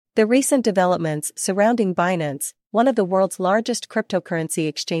The recent developments surrounding Binance, one of the world's largest cryptocurrency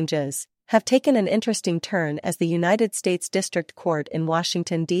exchanges, have taken an interesting turn as the United States District Court in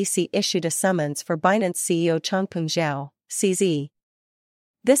Washington, D.C. issued a summons for Binance CEO Changpeng Zhao, CZ.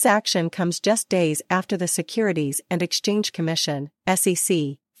 This action comes just days after the Securities and Exchange Commission,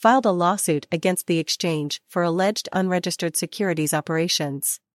 SEC, filed a lawsuit against the exchange for alleged unregistered securities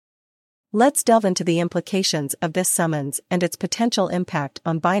operations. Let's delve into the implications of this summons and its potential impact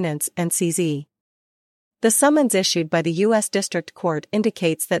on Binance and CZ. The summons issued by the U.S. District Court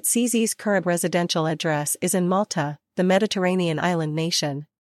indicates that CZ's current residential address is in Malta, the Mediterranean island nation.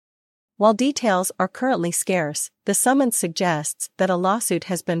 While details are currently scarce, the summons suggests that a lawsuit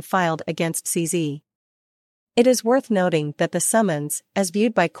has been filed against CZ. It is worth noting that the summons, as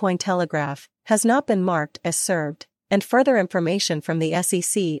viewed by Cointelegraph, has not been marked as served, and further information from the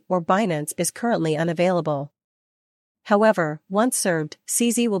SEC or Binance is currently unavailable. However, once served,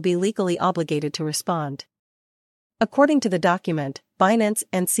 CZ will be legally obligated to respond. According to the document, Binance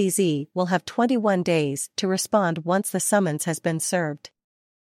and CZ will have 21 days to respond once the summons has been served.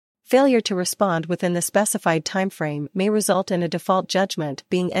 Failure to respond within the specified timeframe may result in a default judgment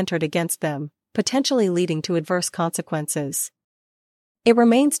being entered against them, potentially leading to adverse consequences. It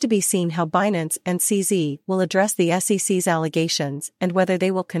remains to be seen how Binance and CZ will address the SEC's allegations and whether they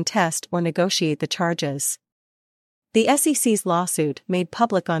will contest or negotiate the charges. The SEC's lawsuit, made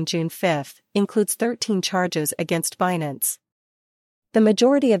public on June 5, includes 13 charges against Binance. The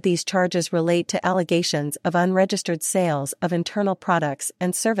majority of these charges relate to allegations of unregistered sales of internal products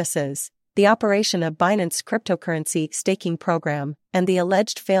and services, the operation of Binance's cryptocurrency staking program, and the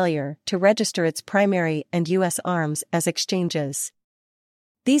alleged failure to register its primary and U.S. arms as exchanges.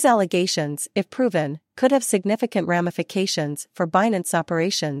 These allegations, if proven, could have significant ramifications for Binance's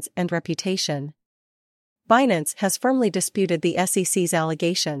operations and reputation. Binance has firmly disputed the SEC's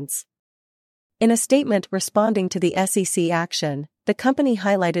allegations. In a statement responding to the SEC action, the company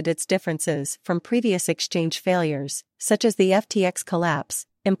highlighted its differences from previous exchange failures, such as the FTX collapse,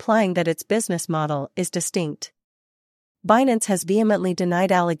 implying that its business model is distinct. Binance has vehemently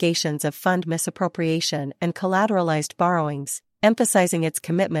denied allegations of fund misappropriation and collateralized borrowings, emphasizing its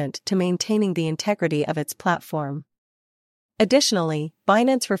commitment to maintaining the integrity of its platform. Additionally,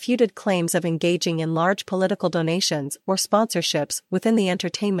 Binance refuted claims of engaging in large political donations or sponsorships within the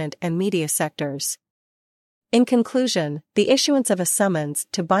entertainment and media sectors. In conclusion, the issuance of a summons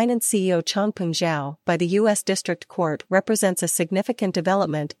to Binance CEO Changpeng Zhao by the U.S. District Court represents a significant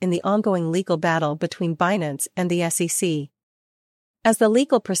development in the ongoing legal battle between Binance and the SEC. As the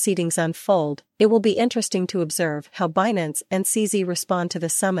legal proceedings unfold, it will be interesting to observe how Binance and CZ respond to the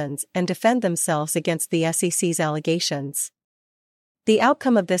summons and defend themselves against the SEC's allegations. The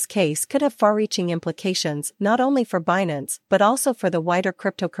outcome of this case could have far-reaching implications not only for Binance but also for the wider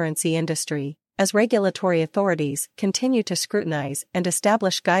cryptocurrency industry, as regulatory authorities continue to scrutinize and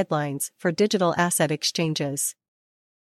establish guidelines for digital asset exchanges.